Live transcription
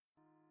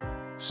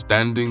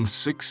Standing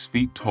 6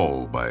 feet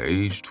tall by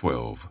age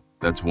 12,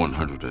 that's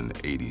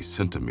 180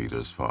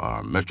 centimeters for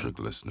our metric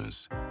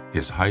listeners,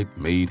 his height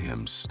made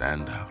him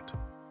stand out.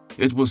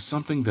 It was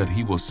something that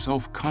he was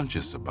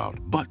self-conscious about,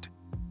 but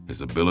his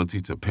ability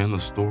to pen a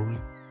story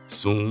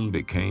soon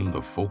became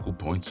the focal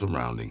point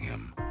surrounding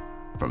him.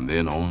 From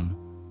then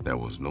on, there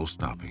was no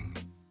stopping.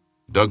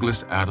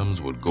 Douglas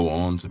Adams would go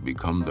on to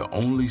become the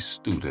only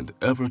student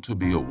ever to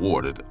be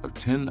awarded a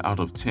 10 out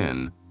of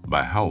 10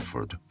 by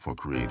Halford for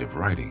creative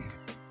writing,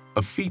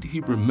 a feat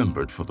he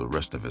remembered for the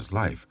rest of his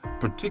life,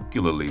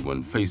 particularly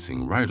when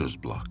facing writer's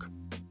block.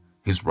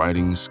 His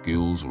writing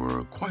skills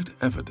were quite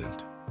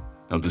evident.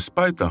 Now,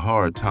 despite the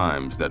hard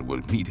times that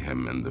would meet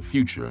him in the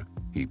future,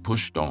 he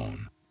pushed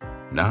on.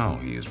 Now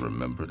he is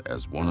remembered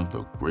as one of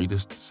the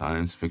greatest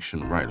science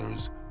fiction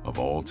writers of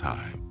all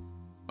time.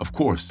 Of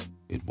course,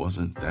 it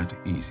wasn't that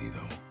easy,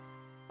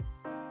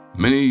 though.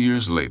 Many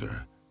years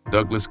later,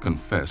 Douglas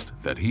confessed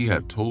that he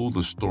had told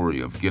the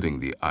story of getting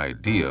the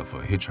idea for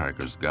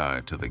Hitchhiker's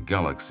Guide to the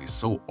Galaxy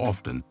so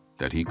often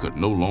that he could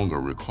no longer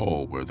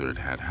recall whether it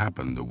had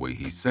happened the way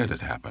he said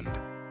it happened,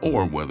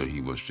 or whether he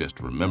was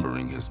just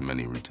remembering his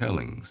many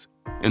retellings,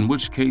 in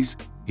which case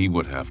he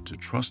would have to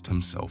trust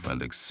himself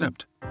and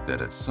accept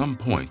that at some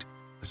point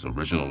his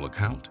original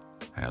account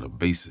had a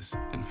basis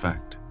in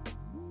fact.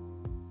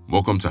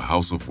 Welcome to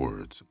House of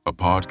Words, a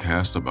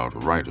podcast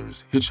about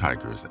writers,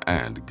 hitchhikers,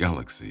 and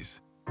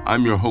galaxies.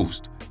 I'm your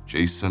host,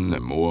 Jason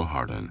Nemoa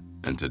Hardin,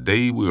 and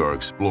today we are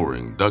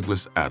exploring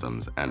Douglas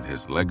Adams and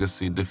his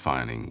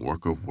legacy-defining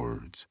work of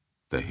words,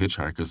 The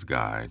Hitchhiker's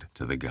Guide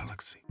to the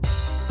Galaxy.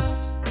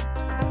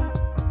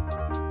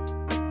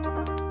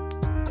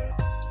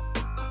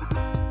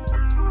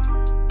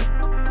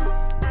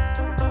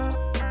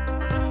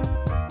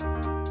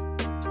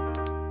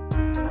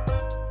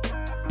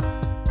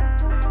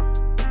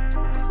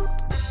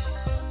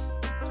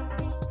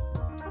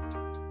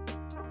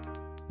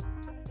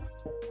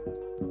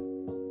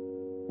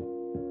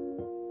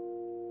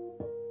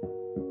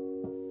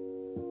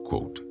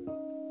 Quote,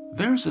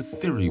 "There's a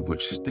theory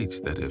which states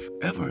that if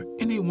ever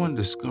anyone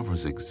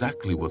discovers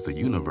exactly what the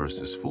universe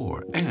is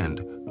for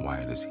and why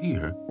it is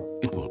here,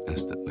 it will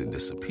instantly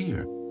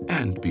disappear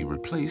and be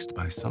replaced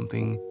by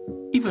something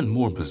even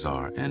more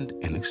bizarre and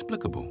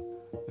inexplicable.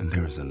 And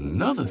there is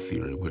another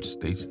theory which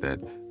states that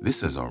this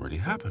has already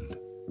happened."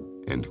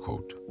 End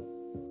quote.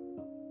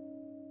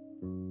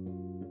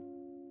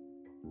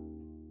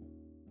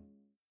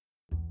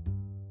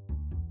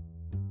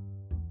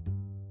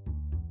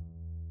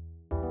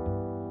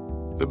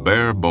 The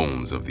bare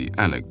bones of the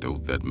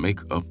anecdote that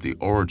make up the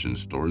origin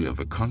story of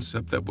the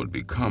concept that would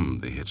become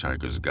The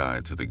Hitchhiker's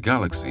Guide to the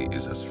Galaxy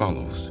is as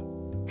follows.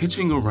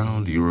 Hitching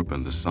around Europe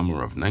in the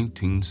summer of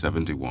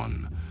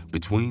 1971,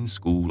 between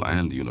school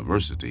and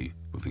university,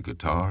 with a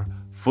guitar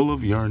full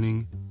of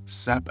yearning,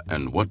 sap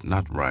and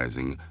whatnot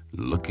rising,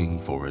 looking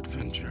for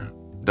adventure,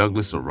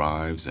 Douglas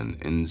arrives in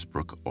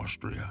Innsbruck,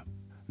 Austria.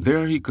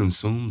 There he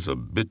consumes a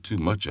bit too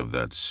much of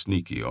that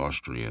sneaky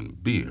Austrian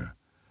beer.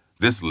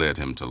 This led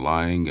him to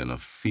lying in a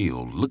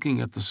field looking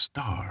at the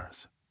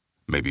stars.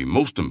 Maybe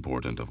most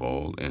important of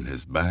all, in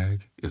his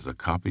bag is a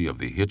copy of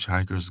The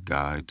Hitchhiker's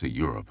Guide to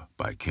Europe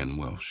by Ken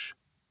Welsh.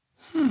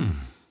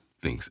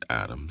 Thinks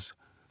Adams.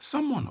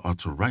 Someone ought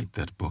to write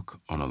that book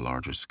on a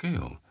larger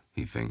scale,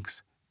 he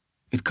thinks.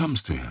 It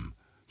comes to him.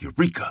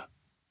 Eureka!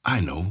 I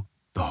know,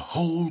 the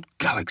whole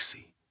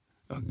galaxy.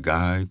 A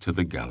guide to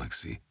the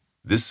galaxy.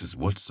 This is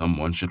what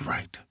someone should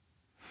write.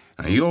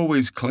 Now, he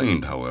always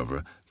claimed,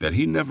 however, that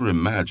he never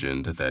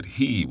imagined that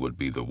he would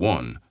be the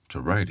one to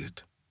write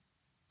it.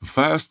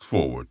 Fast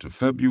forward to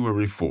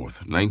February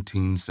 4th,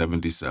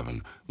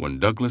 1977, when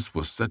Douglas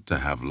was set to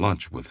have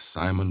lunch with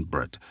Simon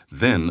Brett,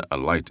 then a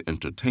light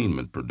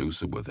entertainment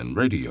producer within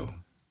radio.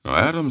 Now,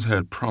 Adams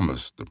had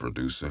promised the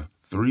producer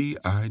 3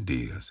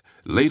 ideas.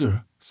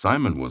 Later,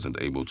 Simon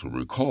wasn't able to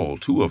recall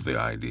 2 of the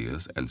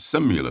ideas, and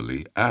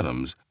similarly,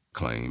 Adams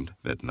claimed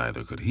that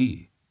neither could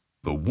he.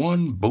 The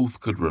one both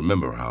could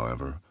remember,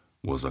 however,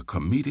 was a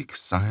comedic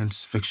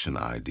science fiction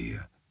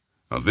idea.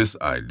 Now, this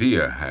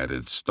idea had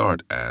its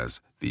start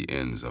as The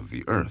Ends of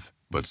the Earth,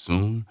 but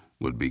soon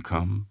would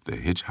become The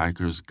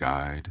Hitchhiker's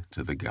Guide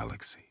to the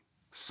Galaxy.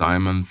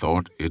 Simon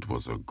thought it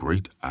was a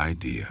great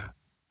idea.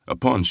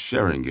 Upon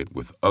sharing it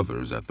with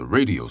others at the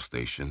radio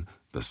station,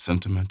 the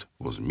sentiment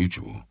was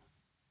mutual.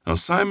 Now,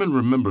 Simon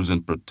remembers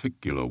in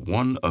particular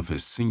one of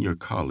his senior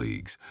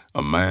colleagues,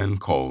 a man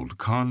called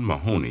Con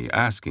Mahoney,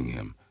 asking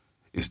him,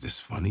 "Is this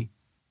funny?"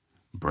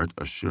 Brett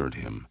assured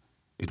him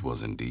it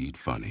was indeed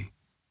funny.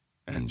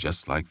 And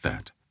just like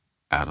that,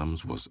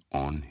 Adams was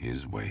on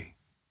his way.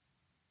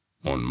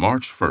 On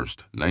March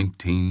 1st,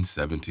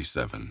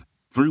 1977,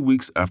 3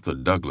 weeks after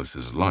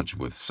Douglas's lunch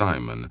with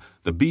Simon,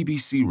 the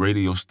BBC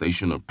radio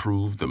station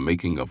approved the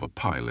making of a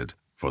pilot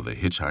for The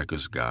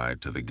Hitchhiker's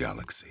Guide to the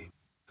Galaxy.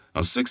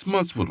 Now, 6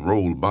 months would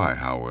roll by,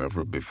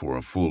 however, before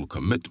a full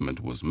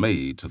commitment was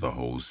made to the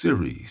whole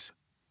series.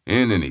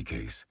 In any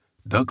case,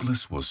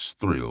 Douglas was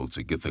thrilled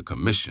to get the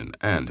commission,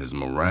 and his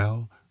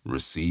morale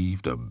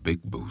received a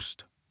big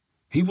boost.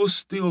 He was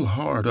still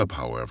hard up,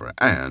 however,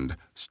 and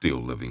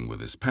still living with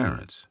his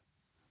parents.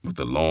 With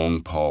the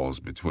long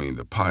pause between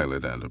the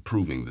pilot and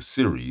approving the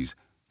series,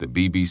 the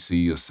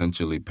BBC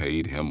essentially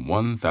paid him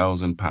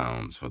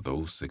 £1,000 for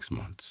those 6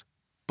 months.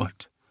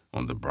 But,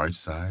 on the bright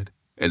side,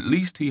 at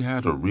least he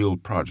had a real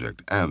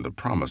project and the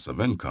promise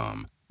of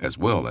income, as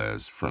well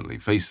as friendly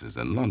faces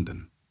in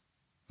London.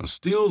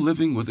 Still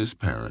living with his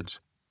parents,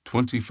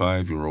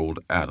 25-year-old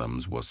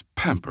Adams was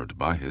pampered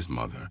by his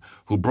mother,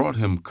 who brought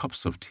him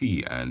cups of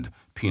tea and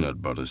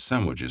peanut butter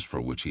sandwiches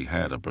for which he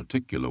had a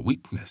particular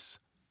weakness.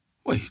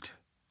 Wait,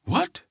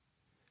 what?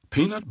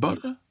 Peanut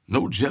butter?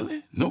 No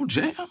jelly? No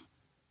jam?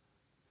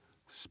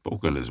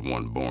 Spoken as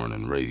one born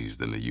and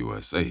raised in the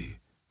USA,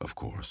 of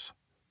course.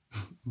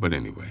 But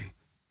anyway,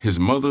 his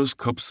mother's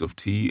cups of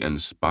tea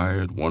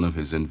inspired one of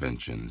his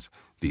inventions,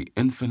 the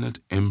infinite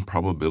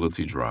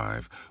improbability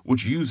drive,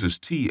 which uses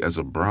tea as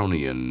a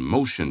Brownian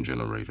motion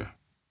generator.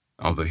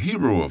 Now, the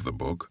hero of the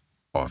book,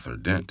 Arthur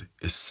Dent,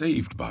 is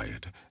saved by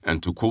it,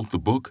 and to quote the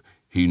book,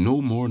 he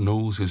no more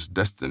knows his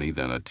destiny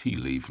than a tea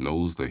leaf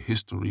knows the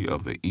history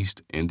of the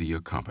East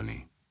India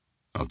Company.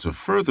 Now, to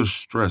further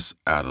stress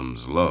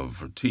Adams' love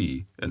for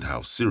tea and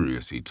how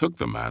serious he took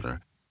the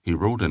matter, he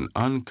wrote an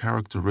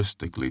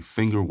uncharacteristically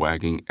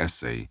finger-wagging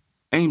essay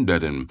aimed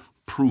at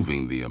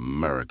improving the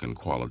American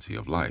quality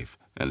of life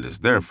and is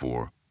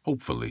therefore,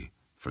 hopefully,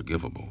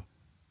 forgivable.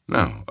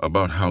 Now,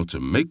 about how to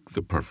make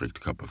the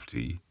perfect cup of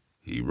tea,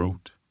 he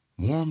wrote,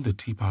 "Warm the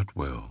teapot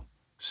well.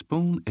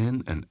 Spoon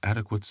in an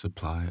adequate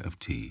supply of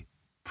tea,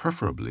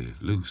 preferably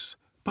loose,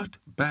 but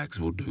bags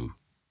will do.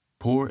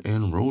 Pour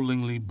in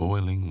rollingly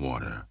boiling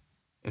water.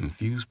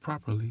 Infuse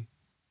properly.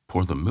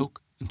 Pour the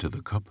milk into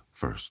the cup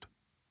first.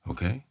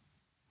 Okay?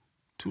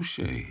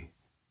 Touché.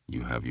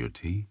 You have your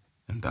tea,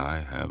 and I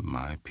have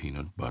my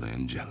peanut butter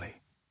and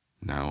jelly.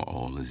 Now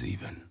all is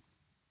even."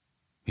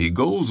 He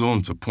goes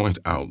on to point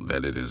out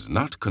that it is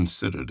not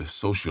considered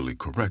socially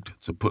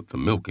correct to put the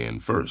milk in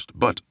first,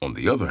 but on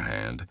the other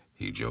hand,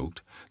 he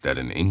joked, that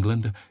in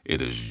England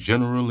it is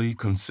generally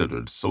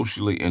considered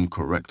socially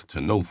incorrect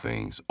to know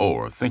things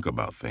or think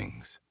about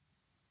things.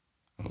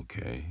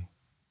 Okay.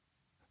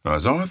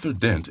 As Arthur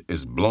Dent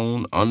is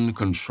blown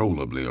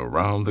uncontrollably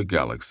around the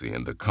galaxy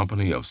in the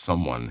company of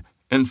someone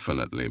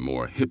infinitely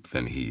more hip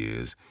than he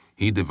is,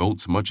 he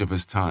devotes much of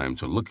his time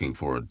to looking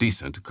for a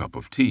decent cup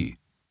of tea,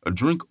 a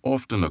drink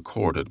often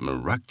accorded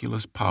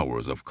miraculous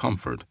powers of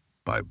comfort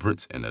by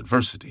Brits in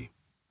adversity.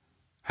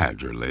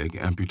 Had your leg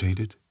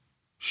amputated?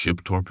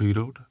 Ship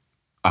torpedoed?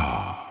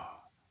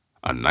 Ah,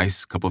 a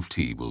nice cup of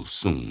tea will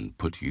soon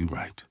put you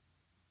right.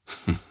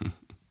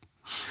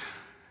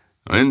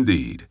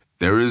 Indeed,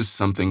 there is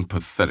something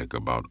pathetic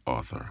about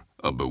Arthur,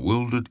 a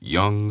bewildered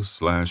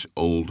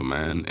young/old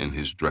man in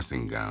his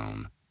dressing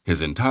gown,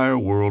 his entire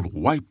world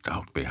wiped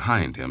out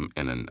behind him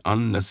in an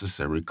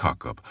unnecessary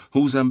cock-up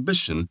whose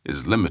ambition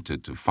is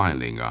limited to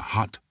finding a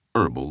hot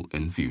herbal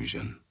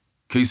infusion.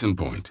 Case in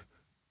point,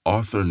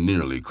 Arthur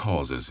nearly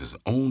causes his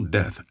own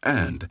death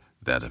and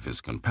that of his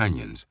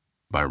companions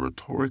by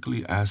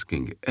rhetorically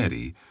asking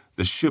Eddie,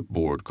 the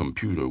shipboard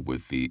computer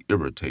with the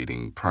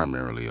irritating,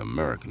 primarily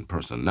American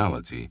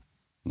personality,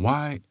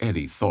 why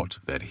Eddie thought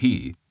that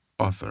he,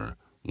 Arthur,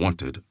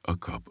 wanted a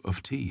cup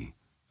of tea.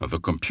 The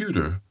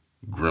computer,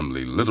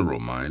 grimly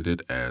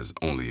literal-minded as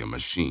only a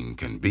machine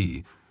can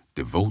be,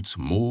 devotes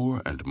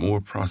more and more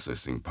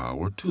processing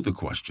power to the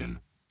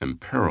question,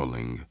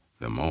 imperiling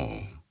them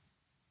all.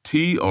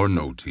 Tea or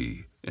no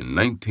tea, in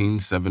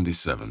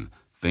 1977,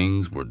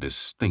 things were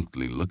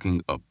distinctly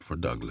looking up for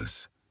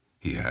Douglas.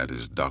 He had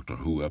his Doctor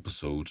Who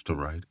episodes to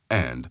write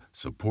and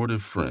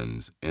supportive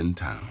friends in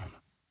town.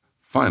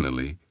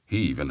 Finally, he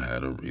even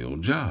had a real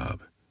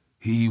job.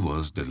 He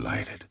was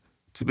delighted,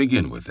 to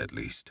begin with at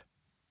least.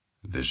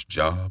 This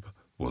job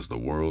was the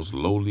world's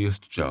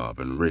lowliest job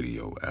in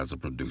radio as a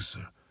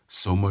producer,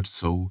 so much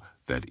so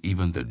that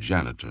even the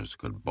janitors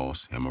could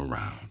boss him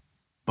around.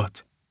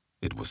 But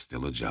it was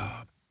still a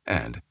job,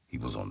 and he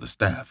was on the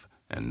staff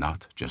and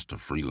not just a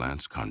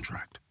freelance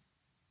contract.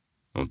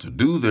 Now, to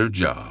do their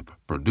job,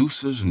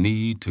 producers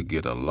need to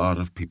get a lot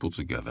of people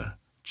together,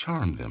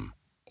 charm them,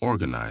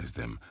 organize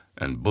them,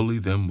 and bully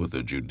them with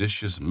a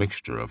judicious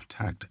mixture of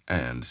tact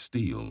and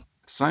steel,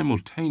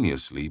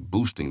 simultaneously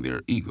boosting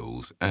their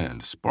egos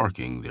and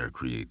sparking their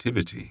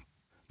creativity.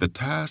 The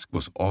task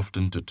was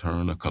often to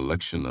turn a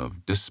collection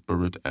of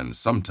disparate and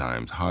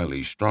sometimes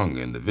highly strung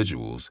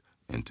individuals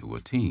into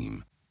a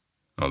team.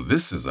 Now,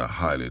 this is a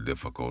highly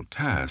difficult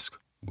task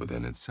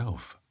within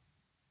itself.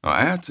 Now,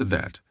 add to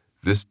that,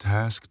 this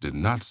task did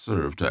not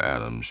serve to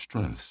Adam's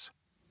strengths.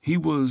 He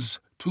was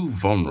too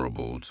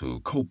vulnerable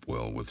to cope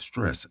well with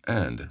stress,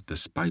 and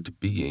despite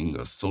being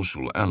a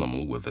social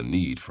animal with a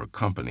need for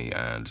company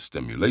and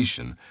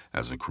stimulation,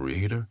 as a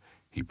creator,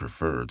 he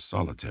preferred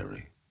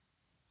solitary.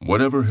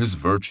 Whatever his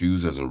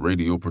virtues as a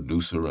radio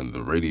producer in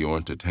the radio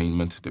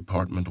entertainment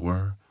department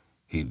were,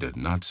 he did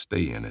not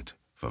stay in it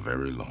for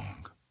very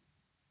long.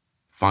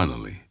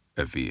 Finally,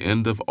 at the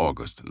end of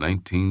August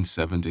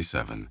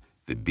 1977,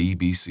 the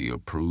BBC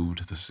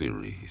approved the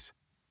series.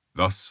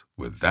 Thus,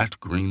 with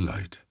that green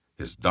light,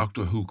 his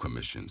Doctor Who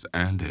commissions,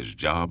 and his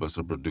job as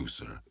a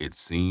producer, it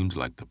seemed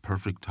like the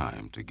perfect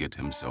time to get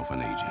himself an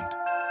agent.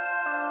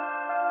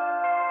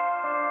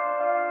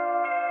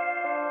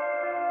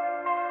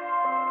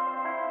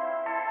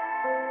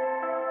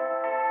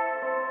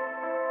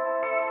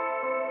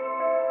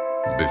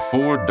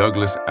 Before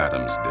Douglas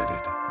Adams did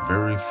it,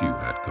 very few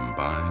had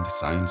combined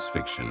science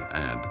fiction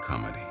and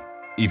comedy.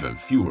 Even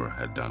fewer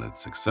had done it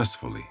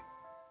successfully.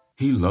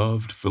 He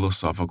loved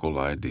philosophical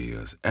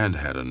ideas and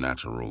had a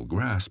natural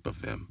grasp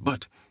of them,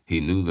 but he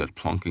knew that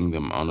plunking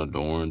them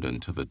unadorned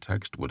into the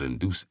text would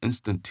induce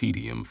instant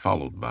tedium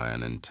followed by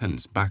an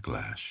intense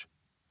backlash.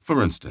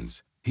 For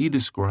instance, he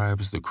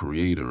describes the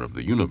creator of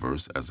the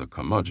universe as a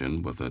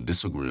curmudgeon with a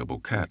disagreeable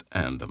cat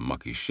and a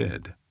mucky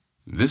shed.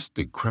 This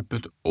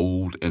decrepit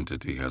old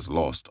entity has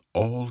lost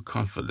all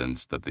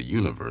confidence that the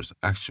universe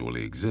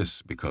actually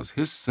exists because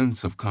his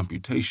sense of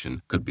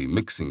computation could be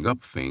mixing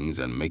up things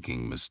and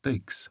making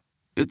mistakes.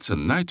 It's a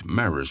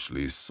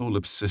nightmarishly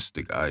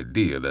solipsistic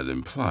idea that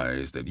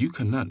implies that you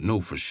cannot know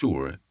for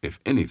sure if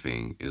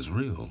anything is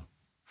real.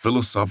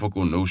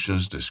 Philosophical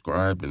notions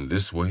described in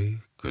this way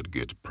could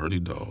get pretty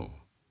dull.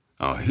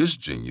 Now, his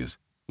genius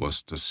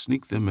was to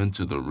sneak them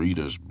into the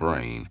reader's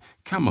brain,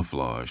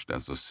 camouflaged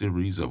as a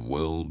series of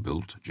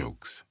well-built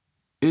jokes.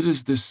 It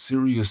is this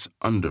serious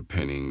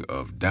underpinning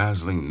of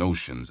dazzling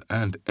notions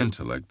and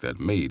intellect that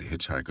made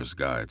Hitchhiker's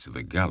Guide to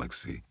the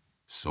Galaxy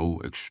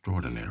so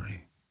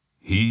extraordinary.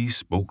 He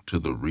spoke to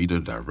the reader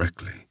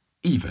directly,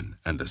 even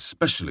and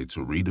especially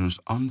to readers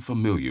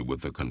unfamiliar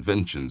with the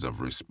conventions of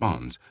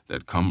response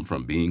that come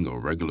from being a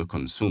regular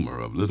consumer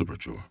of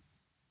literature.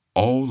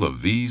 All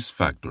of these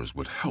factors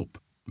would help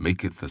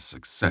make it the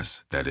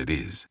success that it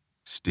is,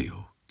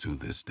 still to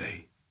this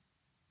day.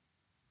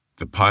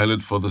 The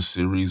pilot for the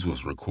series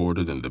was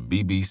recorded in the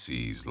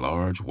BBC's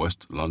large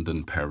West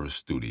London Paris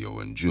studio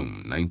in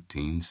June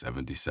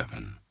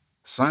 1977.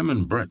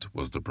 Simon Brett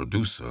was the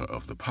producer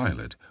of the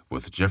pilot,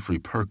 with Jeffrey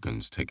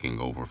Perkins taking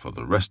over for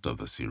the rest of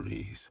the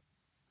series.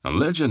 A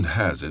legend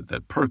has it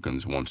that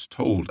Perkins once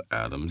told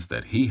Adams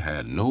that he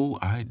had no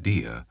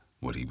idea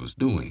what he was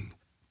doing,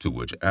 to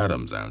which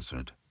Adams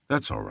answered,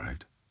 "That's all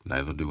right,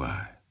 neither do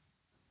I."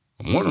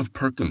 One of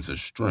Perkins's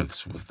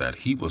strengths was that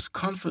he was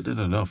confident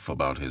enough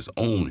about his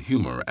own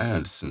humor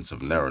and sense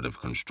of narrative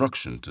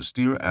construction to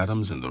steer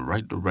Adams in the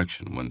right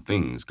direction when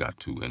things got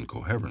too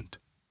incoherent.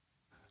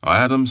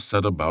 Adams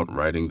set about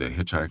writing the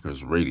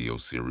Hitchhiker's radio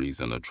series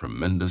in a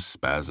tremendous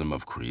spasm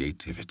of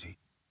creativity.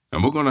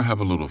 And we're going to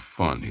have a little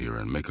fun here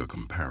and make a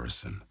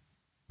comparison.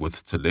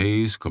 With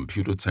today's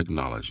computer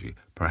technology,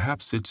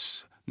 perhaps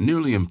it's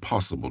nearly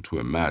impossible to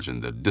imagine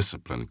the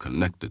discipline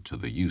connected to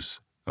the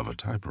use of a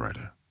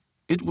typewriter.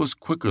 It was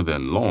quicker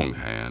than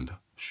longhand,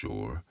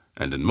 sure,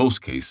 and in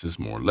most cases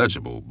more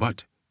legible,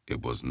 but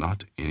it was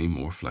not any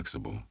more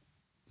flexible.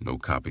 No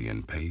copy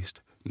and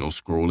paste, no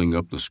scrolling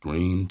up the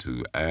screen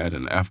to add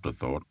an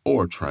afterthought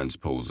or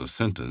transpose a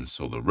sentence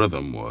so the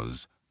rhythm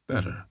was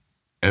better.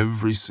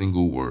 Every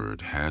single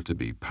word had to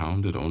be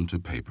pounded onto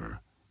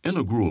paper, in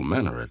a gruel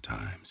manner at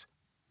times.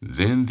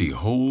 Then the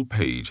whole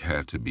page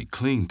had to be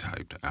clean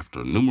typed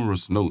after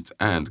numerous notes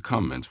and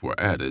comments were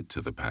added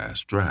to the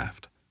past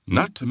draft,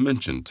 not to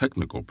mention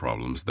technical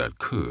problems that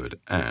could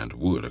and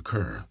would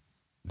occur.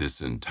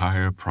 This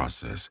entire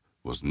process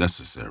was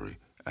necessary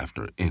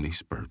after any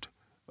spurt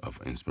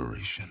of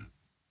inspiration.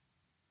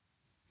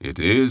 It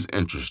is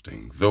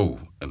interesting,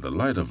 though in the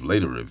light of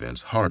later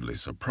events hardly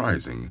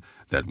surprising,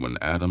 that when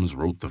Adams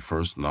wrote the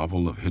first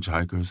novel of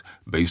Hitchhikers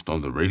based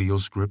on the radio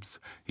scripts,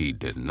 he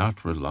did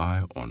not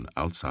rely on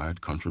outside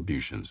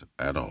contributions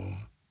at all.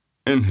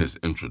 In his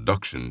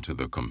introduction to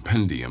the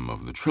compendium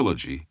of the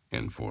trilogy,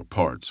 in 4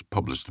 parts,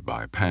 published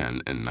by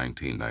Pan in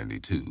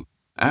 1992,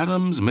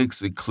 Adams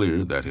makes it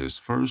clear that his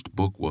first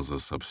book was a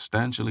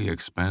substantially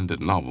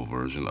expanded novel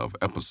version of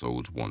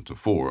episodes 1 to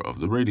 4 of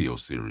the radio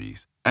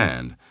series,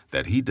 and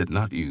that he did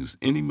not use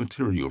any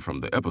material from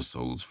the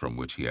episodes from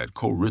which he had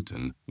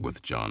co-written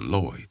with John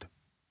Lloyd.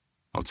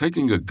 Now,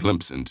 taking a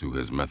glimpse into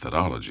his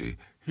methodology,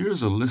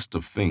 here's a list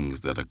of things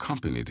that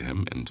accompanied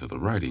him into the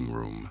writing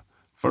room.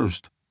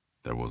 First,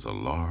 there was a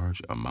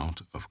large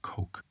amount of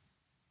Coke.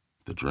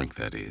 The drink,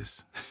 that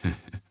is.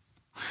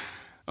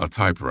 A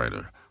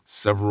typewriter,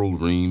 several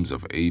reams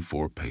of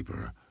A4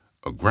 paper,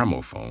 a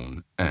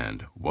gramophone,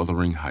 and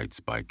Wuthering Heights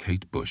by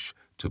Kate Bush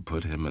to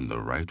put him in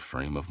the right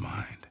frame of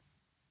mind.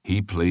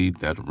 He played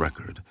that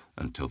record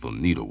until the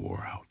needle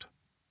wore out.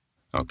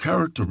 Now,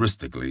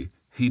 characteristically,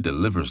 he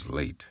delivers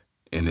late.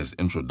 In his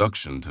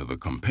introduction to the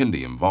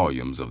compendium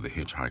volumes of the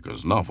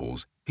Hitchhiker's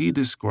novels, he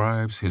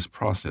describes his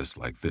process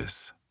like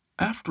this.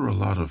 After a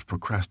lot of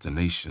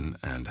procrastination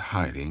and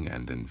hiding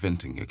and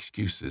inventing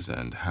excuses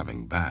and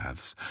having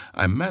baths,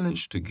 I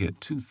managed to get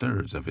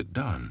 2/3 of it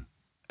done.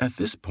 At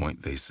this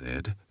point, they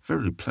said,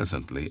 very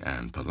pleasantly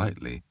and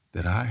politely,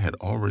 that I had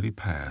already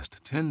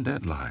passed 10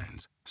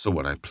 deadlines, so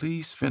would I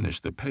please finish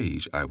the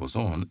page I was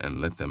on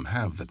and let them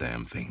have the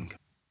damn thing.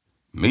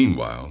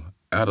 Meanwhile,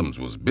 Adams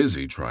was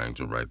busy trying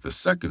to write the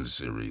second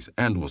series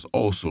and was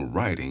also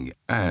writing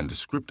and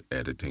script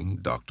editing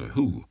Doctor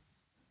Who.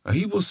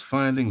 He was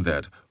finding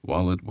that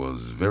while it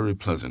was very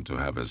pleasant to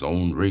have his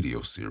own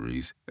radio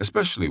series,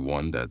 especially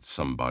one that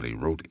somebody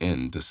wrote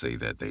in to say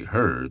that they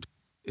heard,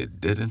 it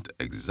didn't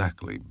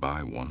exactly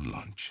buy one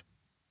lunch.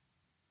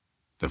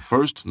 The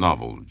first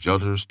novel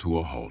judders to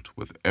a halt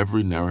with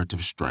every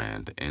narrative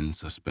strand in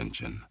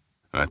suspension.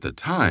 At the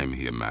time,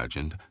 he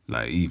imagined,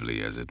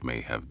 naively as it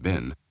may have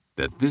been,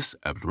 that this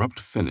abrupt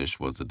finish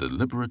was a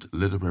deliberate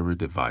literary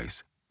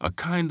device, a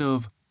kind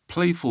of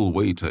playful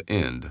way to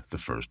end the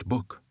first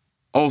book.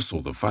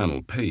 Also, the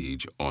final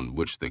page, on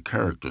which the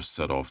characters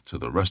set off to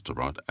the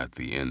restaurant at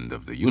the end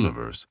of the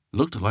universe,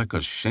 looked like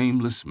a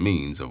shameless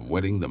means of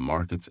whetting the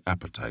market's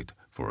appetite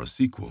for a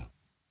sequel.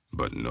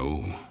 But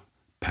no,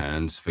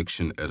 Pan's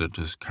fiction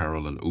editors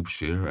Carolyn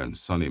Upshur and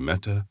Sonny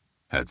Mehta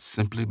had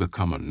simply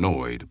become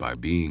annoyed by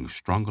being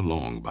strung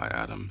along by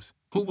Adams,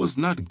 who was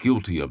not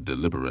guilty of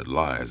deliberate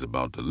lies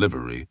about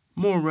delivery,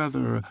 more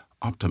rather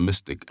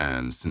optimistic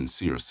and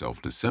sincere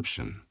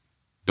self-deception.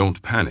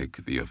 Don't Panic,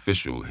 the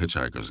official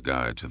Hitchhiker's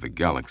Guide to the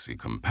Galaxy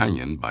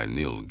companion by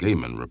Neil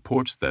Gaiman,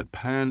 reports that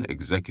Pan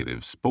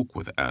executives spoke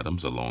with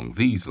Adams along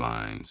these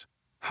lines.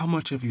 "How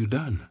much have you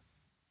done?"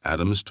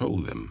 Adams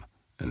told them,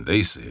 and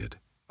they said,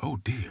 "Oh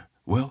dear,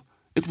 well,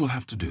 it will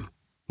have to do.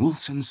 We'll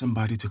send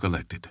somebody to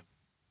collect it."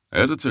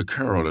 Editor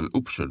Carolyn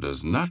Upshur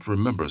does not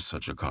remember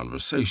such a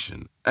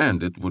conversation,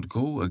 and it would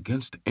go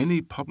against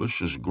any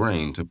publisher's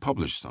grain to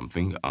publish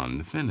something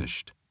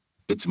unfinished.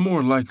 It's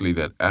more likely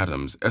that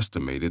Adams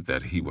estimated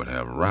that he would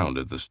have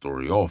rounded the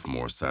story off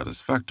more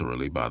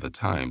satisfactorily by the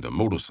time the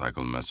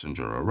motorcycle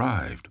messenger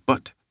arrived,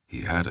 but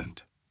he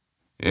hadn't.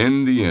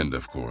 In the end,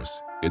 of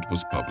course, it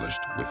was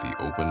published with the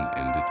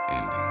open-ended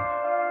ending.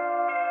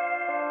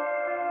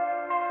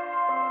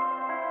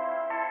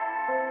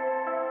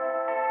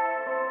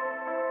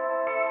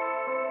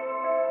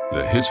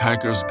 The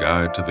Hitchhiker's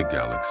Guide to the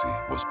Galaxy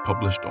was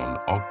published on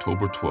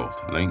October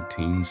 12,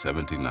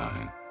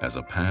 1979, as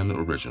a Pan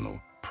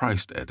original,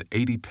 priced at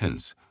 80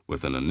 pence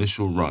with an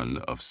initial run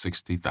of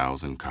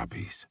 60,000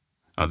 copies.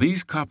 Now,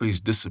 these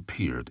copies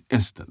disappeared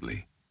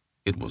instantly.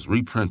 It was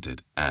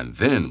reprinted and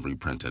then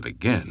reprinted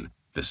again,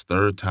 this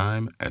third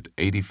time at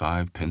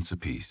 85 pence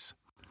apiece.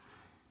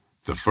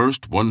 The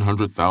first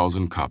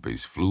 100,000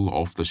 copies flew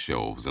off the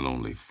shelves in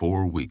only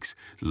 4 weeks,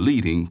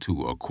 leading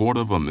to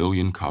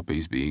 250,000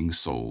 copies being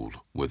sold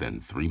within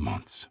 3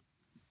 months.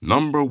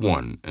 Number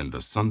 1 in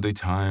the Sunday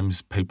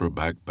Times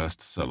paperback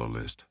bestseller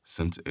list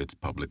since its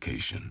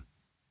publication.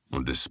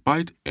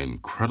 Despite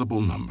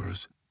incredible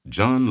numbers,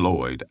 John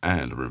Lloyd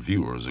and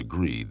reviewers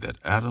agreed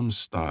that Adams'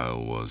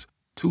 style was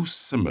too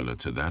similar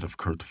to that of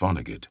Kurt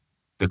Vonnegut.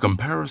 The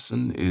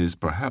comparison is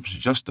perhaps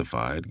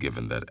justified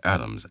given that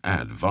Adams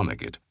and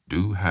Vonnegut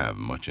do have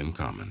much in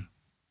common.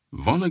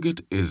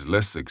 Vonnegut is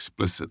less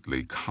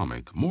explicitly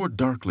comic, more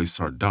darkly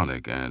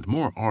sardonic, and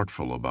more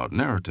artful about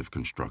narrative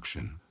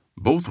construction.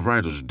 Both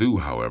writers do,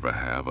 however,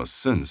 have a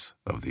sense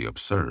of the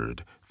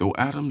absurd, though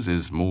Adams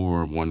is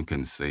more, one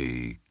can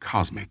say,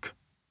 cosmic.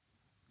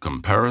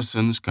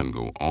 Comparisons can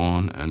go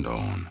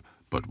on,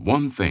 but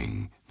one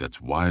thing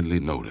that's widely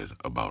noted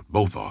about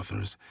both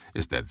authors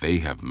is that they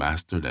have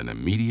mastered an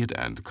immediate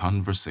and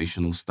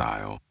conversational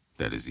style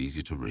that is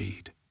easy to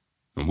read.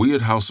 And we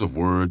at House of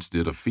Words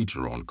did a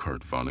feature on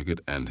Kurt Vonnegut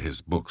and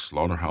his book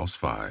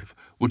Slaughterhouse-Five,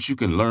 which you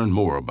can learn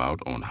more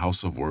about on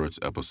House of Words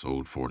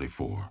episode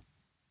 44.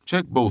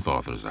 Check both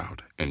authors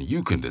out, and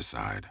you can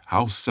decide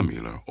how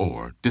similar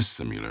or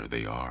dissimilar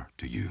they are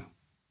to you.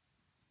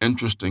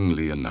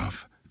 Interestingly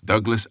enough,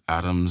 Douglas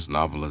Adams'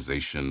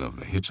 novelization of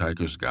The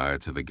Hitchhiker's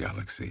Guide to the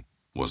Galaxy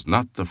was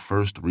not the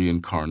first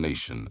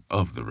reincarnation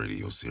of the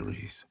radio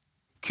series.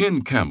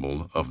 Ken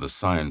Campbell of the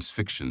Science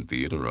Fiction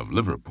Theater of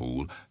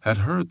Liverpool had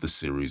heard the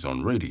series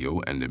on radio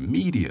and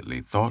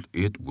immediately thought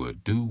it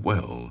would do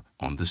well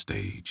on the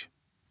stage.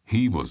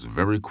 He was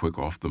very quick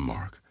off the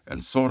mark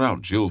and sought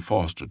out Jill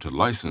Foster to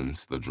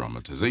license the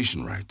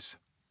dramatization rights.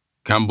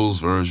 Campbell's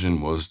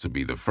version was to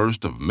be the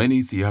first of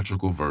many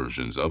theatrical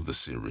versions of the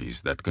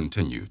series that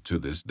continue to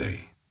this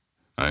day.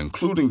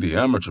 Including the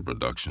amateur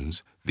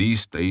productions,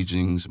 these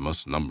stagings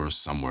must number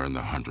somewhere in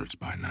the hundreds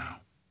by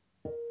now.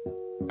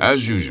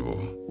 As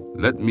usual,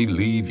 let me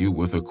leave you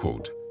with a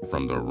quote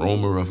from the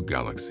roamer of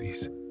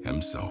galaxies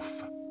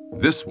himself.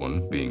 This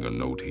one being a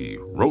note he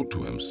wrote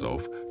to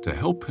himself to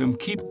help him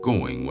keep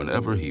going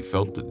whenever he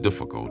felt it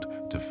difficult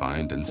to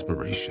find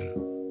inspiration.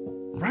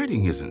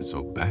 Writing isn't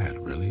so bad,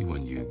 really,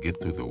 when you get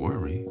through the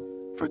worry.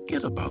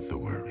 Forget about the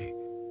worry.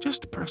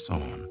 Just press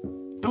on.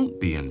 Don't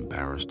be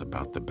embarrassed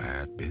about the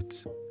bad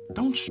bits.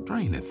 Don't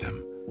strain at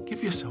them.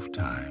 Give yourself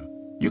time.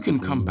 You can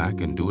come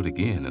back and do it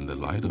again in the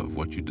light of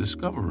what you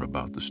discover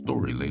about the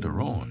story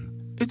later on.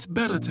 It's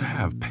better to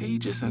have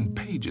pages and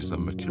pages of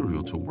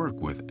material to work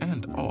with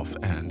and off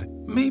and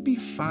maybe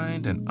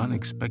find an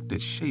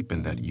unexpected shape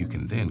in that you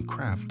can then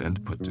craft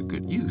and put to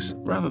good use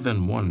rather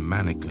than one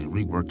manically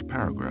reworked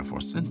paragraph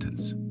or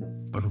sentence.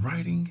 But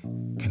writing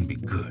can be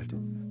good.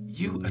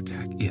 You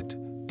attack it.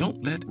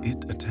 Don't let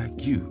it attack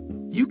you.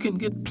 You can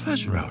get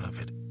pleasure out of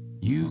it.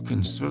 You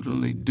can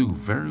certainly do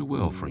very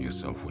well for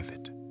yourself with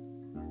it."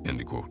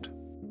 End quote.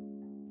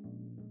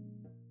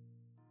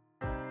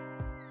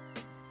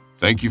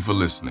 Thank you for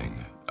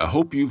listening. I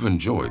hope you've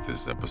enjoyed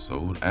this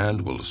episode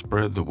and will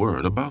spread the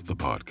word about the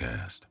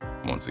podcast.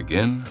 Once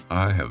again,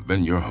 I have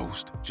been your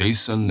host,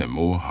 Jason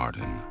Nemore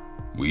Hardin.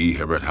 We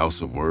here at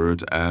House of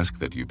Words ask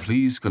that you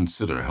please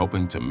consider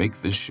helping to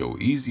make this show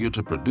easier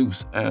to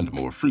produce and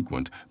more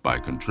frequent by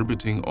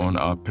contributing on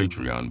our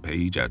Patreon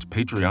page at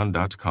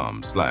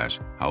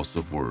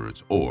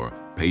patreon.com/houseofwords or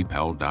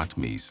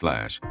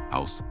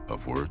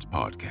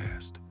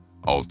paypal.me/houseofwordspodcast.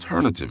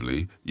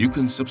 Alternatively, you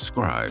can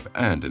subscribe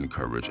and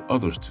encourage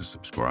others to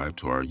subscribe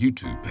to our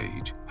YouTube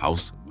page,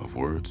 House of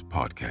Words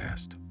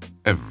Podcast.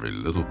 Every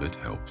little bit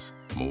helps,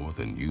 more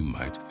than you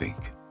might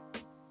think.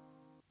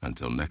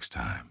 Until next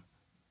time,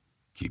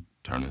 keep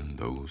turning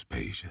those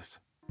pages.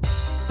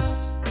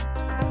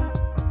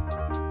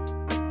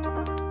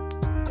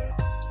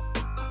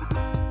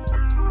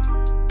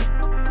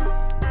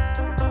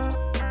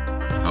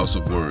 House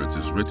of Words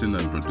is written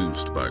and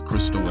produced by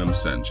Cristo M.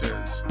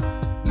 Sanchez.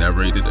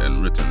 Narrated and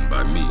written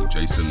by me,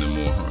 Jason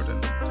Nemore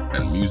Hardin,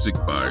 and music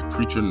by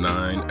Creature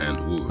 9 and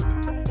Wood.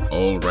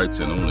 All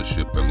rights and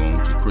ownership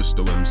belong to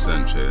Cristo M.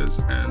 Sanchez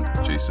and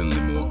Jason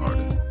Nemore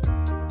Hardin.